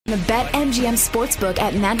The BetMGM Sportsbook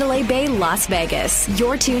at Mandalay Bay, Las Vegas.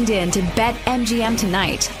 You're tuned in to BetMGM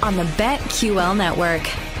tonight on the BetQL Network.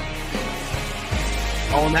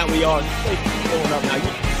 Oh, and that we are. Pulling up now.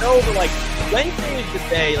 You know that, like, Wednesday is the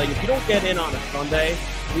day. Like, if you don't get in on a Sunday,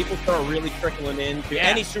 people start really trickling in to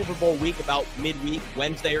any Super Bowl week about midweek,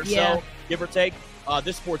 Wednesday or so, give or take.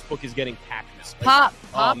 This sports book is getting packed now.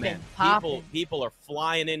 Popping. People are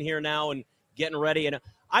flying in here now and getting ready. And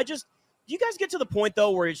you guys get to the point,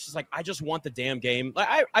 though, where it's just like, I just want the damn game.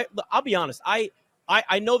 Like, I'll be honest. I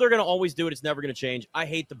know they're going to always do it. It's never going to change. I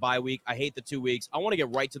hate the bye week. I hate the 2 weeks. I want to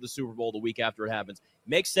get right to the Super Bowl the week after it happens.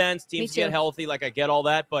 Makes sense. Teams get healthy. Like, I get all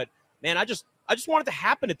that. But, man, I just want it to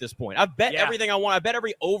happen at this point. I've bet everything I want. I bet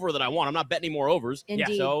every over that I want. I'm not betting any more overs.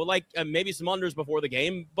 Indeed. So, like, maybe some unders before the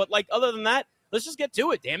game. But, like, other than that, let's just get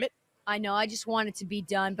to it, damn it. I know. I just want it to be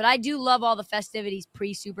done. But I do love all the festivities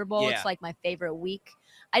pre-Super Bowl. Yeah. It's like my favorite week.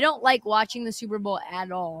 I don't like watching the Super Bowl at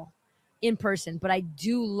all in person, but I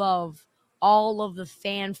do love all of the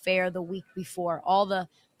fanfare the week before, all the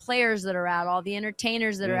players that are out, all the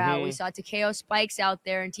entertainers that are out. We saw Takeo Spikes out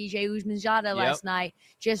there and TJ Uzmanjada last night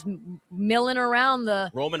just milling around the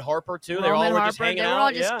Roman Harper, too. They all were just hanging out. They were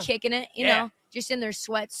all just kicking it, you know, just in their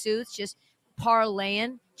sweatsuits, just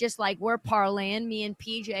parlaying, just like we're parlaying, me and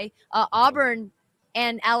PJ. Auburn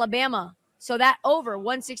and Alabama. So that over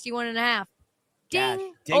 161.5.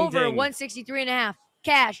 Ding. Over 163.5.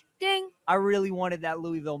 Cash. Ding. I really wanted that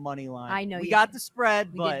Louisville money line. I know we got the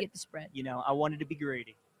spread, we but did get the spread. You know, I wanted to be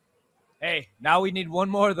greedy. Hey, now we need one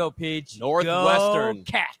more though, Peach. Northwestern. Go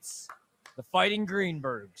Cats. The Fighting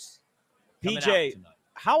Greenbergs. PJ,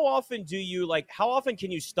 how often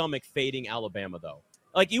can you stomach fading Alabama, though?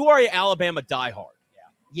 Like, you are an Alabama diehard.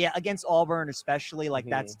 Yeah, against Auburn especially, like,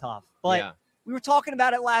 that's tough. But we were talking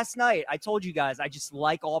about it last night. I told you guys, I just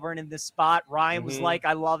like Auburn in this spot. Ryan was like,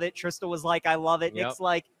 I love it. Trista was like, I love it. Nick's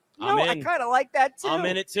like, I kind of like that, too. I'm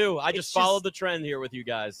in it, too. I just followed the trend here with you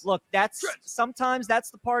guys. Look, sometimes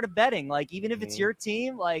that's the part of betting. Like, even if it's your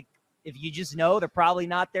team, like, if you just know they're probably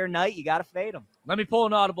not their night, you got to fade them. Let me pull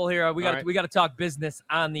an audible here. We got to talk business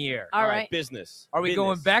on the air. All right. Business. Are we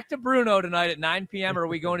going back to Bruno tonight at 9 p.m. or are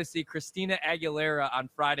we going to see Christina Aguilera on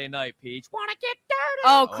Friday night, Peach? Wanna get dirty?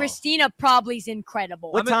 Oh, Christina probably's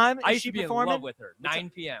incredible. What time I is used she to be performing? in love with her.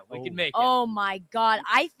 9 p.m. We can make it. Oh, my God.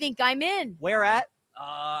 I think I'm in. Where at?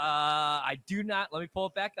 I do not. Let me pull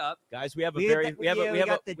it back up, guys. We have a dinner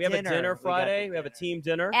Friday. We have a team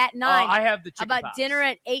dinner at 9. I have the chicken How about pops. dinner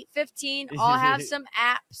at 8:15? I'll have some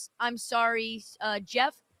apps. I'm sorry,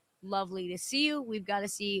 Jeff. Lovely to see you. We've got to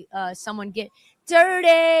see someone get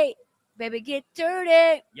dirty, baby. Get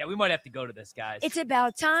dirty. Yeah, we might have to go to this, guys. It's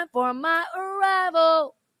about time for my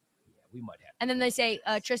arrival. Yeah, we might have. And then they say,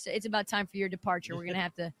 Trista, it's about time for your departure. We're going to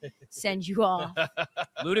have to send you off.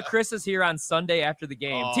 Ludacris is here on Sunday after the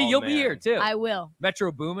game. T, you'll be here, too. I will.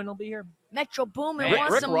 Metro Boomin will be here. Metro Boomin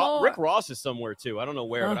wants some more. Rick Ross is somewhere, too. I don't know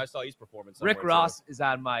where, but I saw he's performing somewhere. Rick Ross is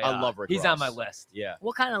on my I love Rick He's Ross. on my list. Yeah.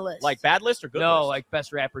 What kind of list? Like bad list or good list? No, like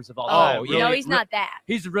best rappers of all time. Oh, no, he's not that.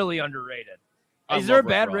 He's really underrated. I Is there a love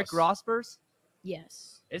bad Rick Rick Ross verse?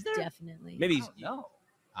 Yes. Is there? Definitely. Maybe. No.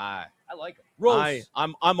 I like him.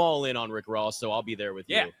 I'm all in on Rick Ross, so I'll be there with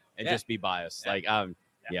you and just be biased. Like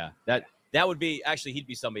that would be actually he'd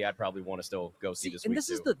be somebody I'd probably want to still go see this week. And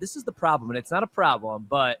this is the problem, and it's not a problem,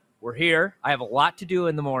 but we're here. I have a lot to do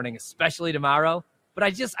in the morning, especially tomorrow. But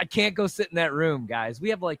I can't go sit in that room, guys. We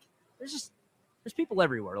have there's people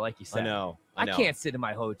everywhere, like you said. I know. I can't sit in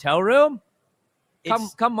my hotel room.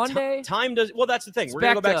 Come Monday. Time does well. That's the thing. We're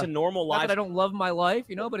gonna go back to normal life. Not that I don't love my life,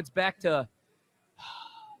 but it's back to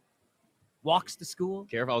walks to school.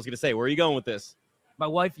 Careful, I was gonna say, where are you going with this? My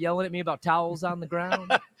wife yelling at me about towels on the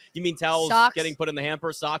ground. You mean towels socks? Getting put in the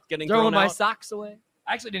hamper, socks getting throwing thrown my out? socks away.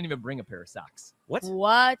 I actually didn't even bring a pair of socks.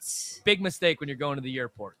 What? Big mistake when you're going to the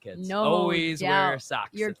airport, kids. No Always doubt. wear socks.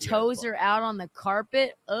 Your toes are out on the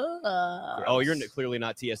carpet. Ugh. Oh, you're clearly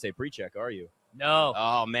not TSA pre-check, are you? No.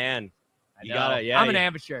 Oh man, you gotta. I'm an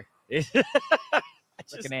amateur.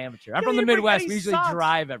 Like an amateur. I'm from the Midwest. We usually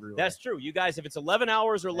drive everywhere. That's true. You guys, if it's 11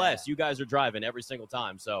 hours or less, you guys are driving every single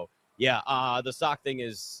time. So yeah, the sock thing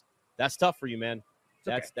that's tough for you, man.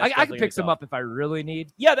 That's I can pick some up if I really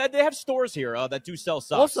need. Yeah, they have stores here that do sell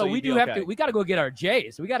socks. Also, so we do have to. We got to go get our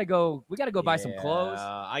J's. We got to go buy some clothes.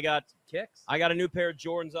 I got kicks. I got a new pair of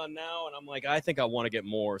Jordans on now, and I'm like, I think I want to get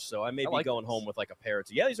more. So I may be going home with like a pair or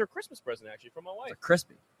two. Yeah, these are a Christmas present actually from my wife. They're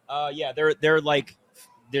crispy. Yeah, they're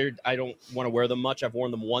I don't want to wear them much. I've worn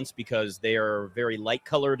them once because they are very light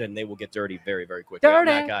colored and they will get dirty very, very quickly. I'm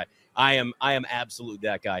that guy. I am absolutely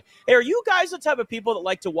that guy. Hey, are you guys the type of people that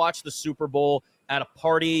like to watch the Super Bowl at a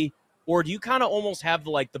party Or do you kind of almost have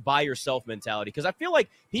the buy yourself mentality? Because I feel like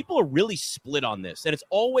people are really split on this, and it's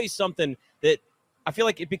always something that I feel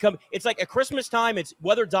like it's like at Christmas time, it's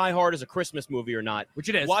whether Die Hard is a Christmas movie or not. Which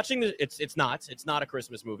it is. It's not a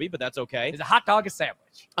Christmas movie, but that's okay. Is a hot dog a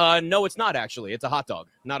sandwich? No, it's not actually. It's a hot dog,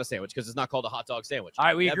 not a sandwich, because it's not called a hot dog sandwich. All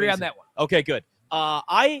right, we agree on that one. Okay, good.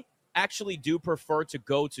 I actually do prefer to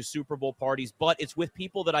go to Super Bowl parties, but it's with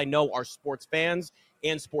people that I know are sports fans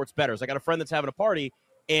and sports bettors. I got a friend that's having a party,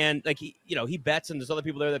 and he bets, and there's other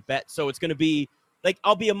people there that bet, so it's going to be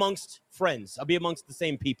I'll be amongst friends. I'll be amongst the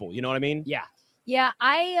same people. You know what I mean? Yeah. Yeah,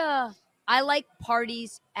 I like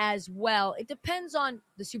parties as well. It depends on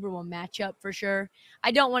the Super Bowl matchup for sure.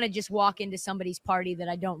 I don't want to just walk into somebody's party that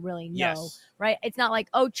I don't really know, Yes. right? It's not like,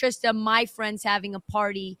 oh, Trista, my friend's having a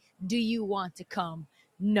party. Do you want to come?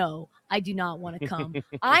 No, I do not want to come.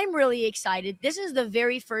 I'm really excited. This is the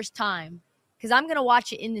very first time because I'm going to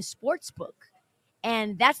watch it in the sports book.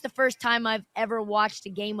 And that's the first time I've ever watched a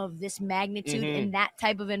game of this magnitude in that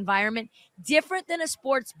type of environment. Different than a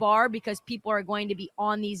sports bar because people are going to be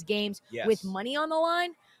on these games with money on the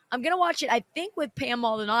line. I'm going to watch it, I think, with Pam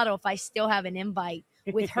Maldonado if I still have an invite.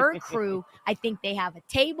 With her crew, I think they have a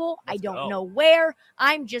table. I don't know where.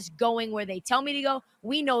 I'm just going where they tell me to go.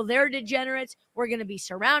 We know they're degenerates. We're going to be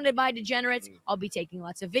surrounded by degenerates. I'll be taking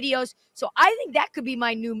lots of videos. So I think that could be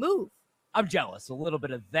my new move. I'm jealous a little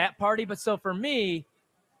bit of that party. But so for me,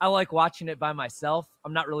 I like watching it by myself.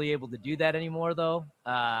 I'm not really able to do that anymore, though.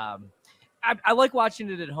 I like watching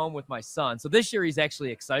it at home with my son. So this year he's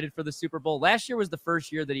actually excited for the Super Bowl. Last year was the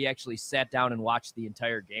first year that he actually sat down and watched the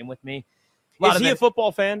entire game with me. Is he a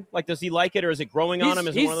football fan? Does he like it, or is it growing on him?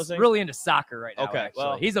 Is it one of those things? He's really into soccer right now. Okay, actually.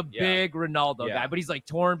 well, he's a big Ronaldo guy, but he's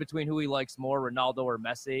torn between who he likes more, Ronaldo or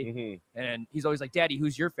Messi. And he's always like, "Daddy,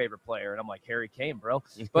 who's your favorite player?" And I'm like, "Harry Kane, bro."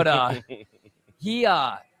 But he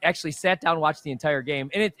actually sat down and watched the entire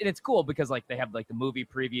game, and it's cool because they have the movie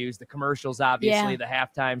previews, the commercials, obviously, the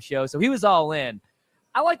halftime show. So he was all in.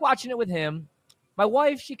 I like watching it with him. My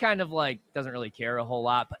wife, she kind of doesn't really care a whole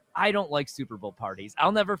lot, but I don't like Super Bowl parties.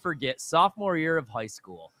 I'll never forget sophomore year of high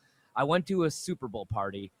school. I went to a Super Bowl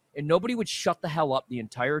party and nobody would shut the hell up the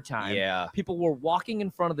entire time. Yeah. People were walking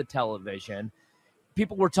in front of the television.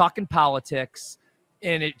 People were talking politics,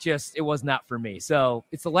 and it was not for me. So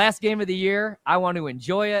it's the last game of the year. I want to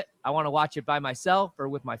enjoy it. I want to watch it by myself or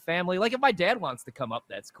with my family. If my dad wants to come up,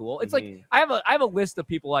 that's cool. It's I have a list of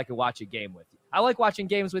people I could watch a game with. I like watching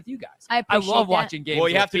games with you guys. I love watching games. Well,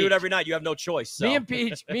 you with have to Peach. do it every night. You have no choice. So. Me and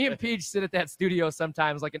Peach sit at that studio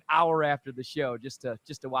sometimes an hour after the show just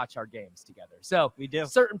to watch our games together. So we do.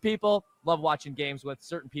 Certain people love watching games with.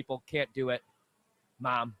 Certain people can't do it.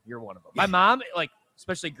 Mom, you're one of them. My mom,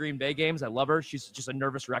 especially Green Bay games, I love her. She's just a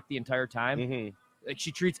nervous wreck the entire time.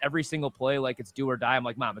 She treats every single play like it's do or die. I'm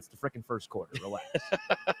like, Mom, it's the freaking first quarter. Relax.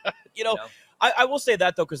 I will say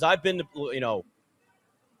that though, because I've been to,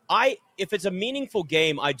 if it's a meaningful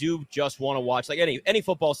game, I do just want to watch any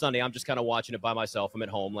football Sunday. I'm just kind of watching it by myself. I'm at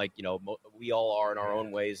home, we all are in our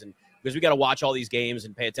own ways, and because we got to watch all these games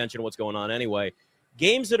and pay attention to what's going on anyway.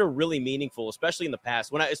 Games that are really meaningful, especially in the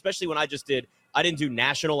past, especially when I didn't do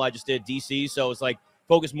national, I just did DC, so it's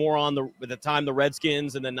focus more on the time the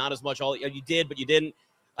Redskins, and then not as much you did, but you didn't.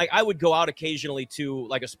 I would go out occasionally to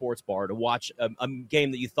a sports bar to watch a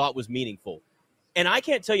game that you thought was meaningful, and I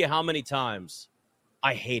can't tell you how many times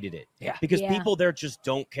I hated it. Yeah. Because people there just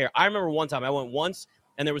don't care. I remember one time I went once,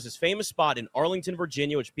 and there was this famous spot in Arlington,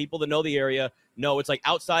 Virginia, which people that know the area know it's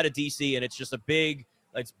outside of DC, and it's just a big,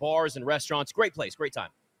 it's bars and restaurants. Great place, great time.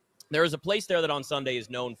 There is a place there that on Sunday is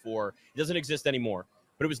known for, it doesn't exist anymore,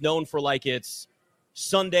 but it was known for its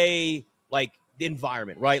Sunday,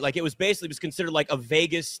 environment, right? It was considered a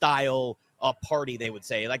Vegas style party, they would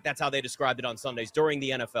say. That's how they described it on Sundays during the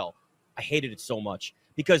NFL. I hated it so much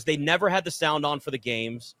because they never had the sound on for the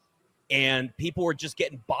games, and people were just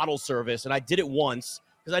getting bottle service. And I did it once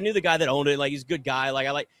because I knew the guy that owned it. He's a good guy.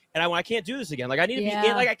 I can't do this again. I need to be in,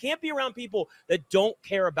 I can't be around people that don't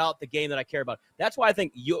care about the game that I care about. That's why I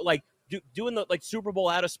think doing the Super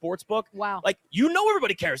Bowl at a sports book. Wow.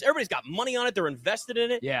 Everybody cares. Everybody's got money on it. They're invested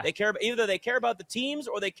in it. Yeah. They care either they care about the teams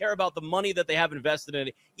or they care about the money that they have invested in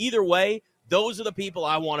it. Either way, those are the people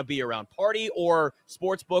I want to be around. Party or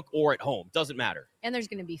sports book or at home. Doesn't matter. And there's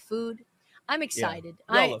going to be food. I'm excited.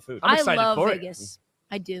 We all love food. I'm I excited love for it. Vegas.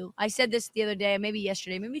 I do. I said this the other day, maybe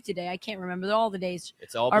yesterday, maybe today. I can't remember. All the days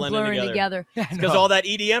It's all are blending blurring together. Because all that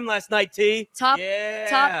EDM last night, T. Top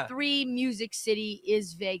 3 music city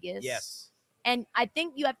is Vegas. Yes. And I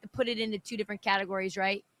think you have to put it into 2 different categories,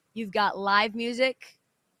 right? You've got live music,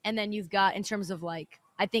 and then you've got, in terms of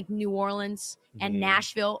I I think New Orleans and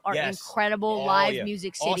Nashville are Yes. incredible live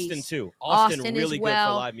music cities. Austin too. Austin really as well,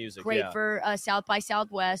 good for live music. Great yeah. for South by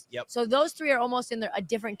Southwest. Yep. So those three are almost in a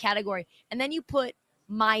different category. And then you put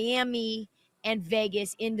Miami and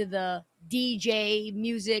Vegas into the DJ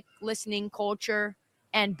music listening culture.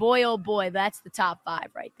 And boy, oh boy, that's the top 5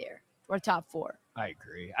 right there, or top 4. I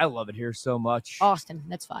agree. I love it here so much. Austin,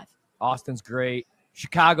 that's 5. Austin's great.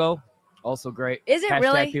 Chicago, also great. Is it Hashtag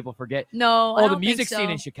really? People forget. No, I the don't music think so. scene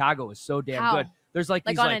in Chicago is so damn How? good. There's like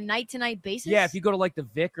these on a night-to-night basis? yeah, if you go to like the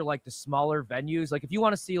Vic or like the smaller venues, like if you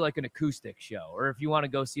want to see like an acoustic show or if you want to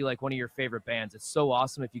go see like one of your favorite bands, it's so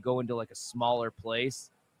awesome if you go into like a smaller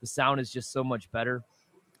place. The sound is just so much better.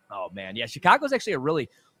 Oh man, yeah, Chicago's actually a really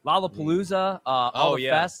Lollapalooza, all the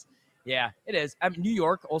fests. Yeah, it is. New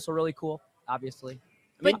York also really cool, obviously.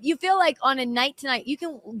 But you feel like on a night-to-night, you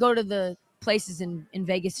can go to the places in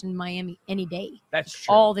Vegas and Miami any day. That's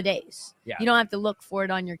true. All the days. Yeah. You don't have to look for it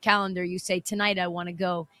on your calendar. You say, tonight I want to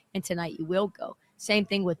go, and tonight you will go. Same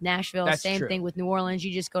thing with Nashville. That's Same true. thing with New Orleans.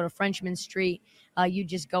 You just go to Frenchman Street. You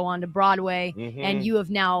just go on to Broadway, and you have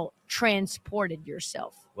now transported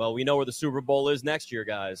yourself. Well, we know where the Super Bowl is next year,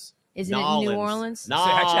 guys. Isn't it in New Orleans? No,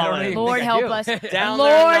 Actually, I don't even Lord think I help do. us. Down Lord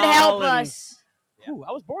there in help Nolan. us. Ooh,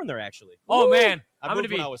 I was born there actually. Oh man, I I'm moved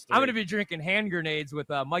gonna when I was 3. I'm gonna be drinking hand grenades with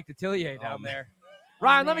Mike Detillier down man. there.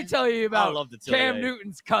 Ryan, let me man. tell you I about love Detillier. Cam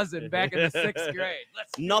Newton's cousin back in the 6th grade.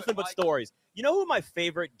 Let's do Nothing it, but Mike. stories. You know who my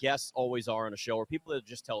favorite guests always are on a show? Are people that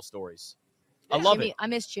just tell stories. I love it. I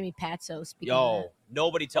miss Jimmy Patso. Speaking of Yo,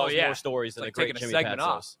 nobody tells yeah. more stories than like a great taking a Jimmy segment Patsos.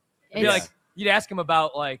 off. that. It'd be like you'd ask him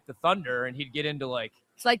about like the Thunder, and he'd get into like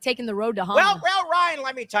It's like taking the road to home. Well, Ryan,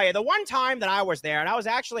 let me tell you, the one time that I was there, and I was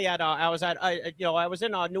actually at, I was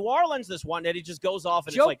in New Orleans this one, and he just goes off,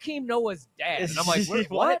 and Joakim Noah's dad, and I'm like,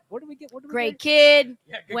 what? What do we get? What do we great get? kid.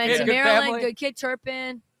 Yeah, good Went kid, to good Maryland. family. Good kid,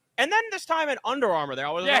 Turpin. and then this time at Under Armour there,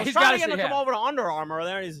 I was He's trying gotta to get him to say, come yeah. over to Under Armour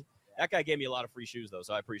there, and that guy gave me a lot of free shoes, though,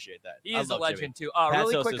 so I appreciate that. He I is a love legend Jimmy. too.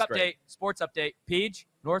 Really Patsos quick is update, great. sports update. Peach,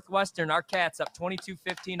 Northwestern, our Cats up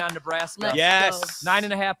 22-15 on Nebraska. Let's Yes.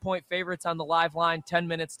 9.5 point favorites on the live line. 10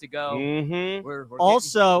 minutes to go. Mm-hmm. We're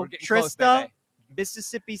Also, we're getting close, Trista, baby.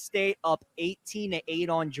 Mississippi State up 18-8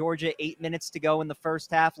 on Georgia. 8 minutes to go in the first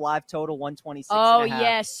half. Live total 126. Oh,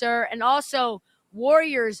 yes, sir. And also,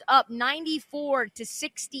 Warriors up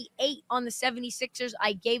 94-68 on the 76ers.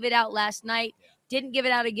 I gave it out last night. Didn't give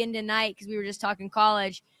it out again tonight because we were just talking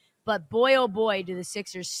college. But boy, oh boy, do the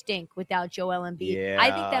Sixers stink without Joel Embiid.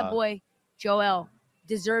 I think that boy, Joel,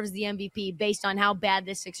 deserves the MVP based on how bad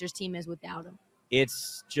this Sixers team is without him.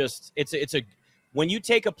 It's just when you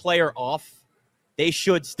take a player off, they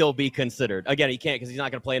should still be considered. Again, he can't because he's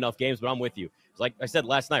not going to play enough games, but I'm with you. It's like I said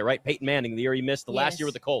last night, right? Peyton Manning, the year he missed the last year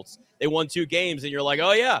with the Colts. They won 2 games, and you're like,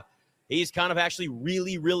 oh, yeah, he's kind of actually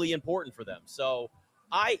really, really important for them. So,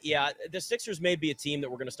 the Sixers may be a team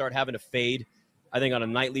that we're going to start having to fade, I think, on a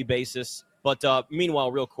nightly basis. But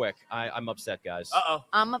meanwhile, real quick, I'm upset, guys. Uh-oh.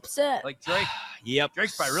 I'm upset. Like Drake. Yep.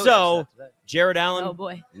 Drake's probably really so, upset today. Jared Allen, Oh,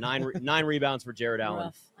 boy. 9 rebounds for Jared Allen.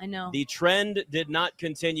 Rough. I know. The trend did not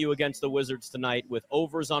continue against the Wizards tonight with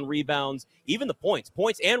overs on rebounds, even the points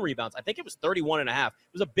and rebounds. I think it was 31.5. It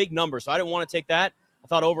was a big number, so I didn't want to take that. I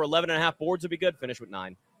thought over 11.5 boards would be good. Finish with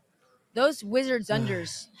 9. Those Wizards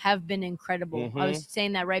unders have been incredible. I was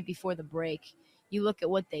saying that right before the break. You look at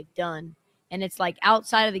what they've done, and it's like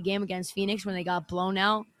outside of the game against Phoenix when they got blown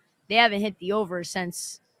out, they haven't hit the over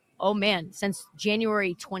since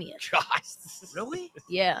January 20th. Gosh. Really?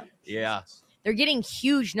 Yeah. Yeah. They're getting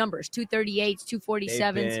huge numbers, 238s,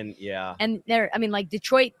 247s. And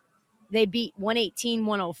Detroit, they beat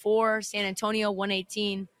 118-104. San Antonio,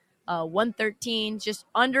 118, 113. Just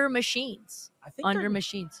under machines. I think Under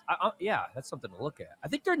machines. yeah, that's something to look at. I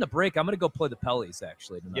think during the break, I'm going to go play the Pellies,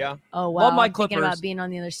 actually, tonight. Yeah. Oh, wow. Love my I'm thinking Clippers. about being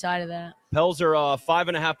on the other side of that. Pels are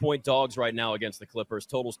 5.5 point dogs right now against the Clippers.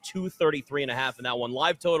 Totals 233.5 in that one.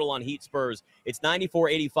 Live total on Heat Spurs, it's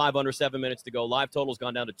 94-85 under 7 minutes to go. Live total's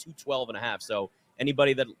gone down to 212.5. So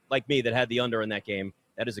anybody that like me that had the under in that game,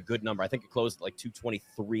 that is a good number. I think it closed at like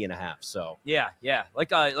 223.5. So Yeah.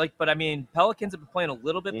 But I mean, Pelicans have been playing a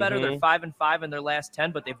little bit better. They're 5-5 in their last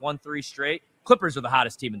 10, but they've won 3 straight. Clippers are the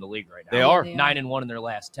hottest team in the league right now. They are. 9-1 in their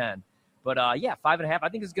last 10. But 5.5. I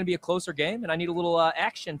think it's going to be a closer game, and I need a little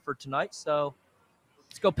action for tonight. So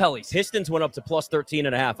let's go Pellies. Pistons went up to plus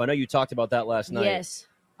 13.5. I know you talked about that last night. Yes.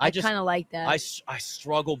 I kind of like that. I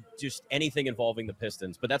struggle just anything involving the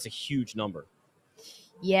Pistons, but that's a huge number.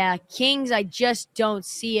 Yeah, Kings, I just don't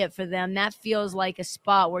see it for them. That feels like a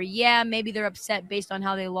spot where, maybe they're upset based on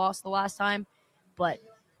how they lost the last time. But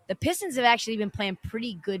the Pistons have actually been playing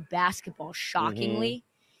pretty good basketball, shockingly.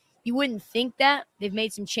 You wouldn't think that. They've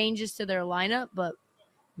made some changes to their lineup, but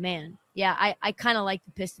man, yeah, I kind of like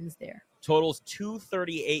the Pistons there. Totals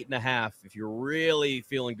 238.5. If you're really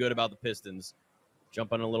feeling good about the Pistons,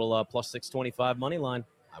 jump on a little plus 625 money line.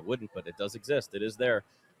 I wouldn't, but it does exist. It is there.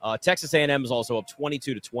 Texas A&M is also up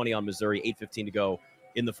 22-20 on Missouri. 8:15 to go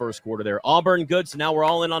in the first quarter there. Auburn good. So now we're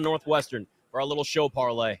all in on Northwestern for our little show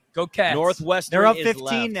parlay. Go Cats. Northwestern. They're up is 15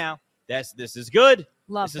 left. now. This is good.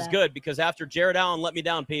 Love this that. is good because after Jared Allen let me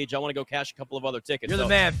down, Peach, I want to go cash a couple of other tickets. You're the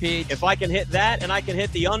man, Peach. If I can hit that and I can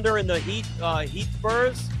hit the under in the Heat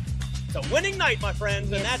Spurs, it's a winning night, my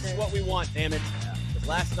friends, and Yes, that's sir. what we want. Damn it! 'Cause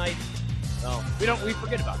last night, We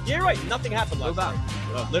forget about it. yeah, you're right. Nothing happened last night.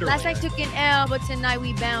 Literally. Last night took an L, but tonight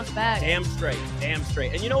we bounced back. Damn straight.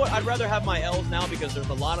 And you know what? I'd rather have my L's now because there's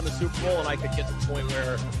a lot in the Super Bowl, and I could get to the point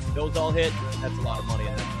where those all hit. That's a lot of money,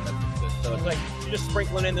 and that's good. So it's like you're just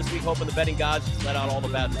sprinkling in this week, hoping the betting gods just let out all the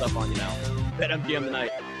bad stuff on you now. Bet MGM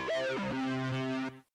tonight.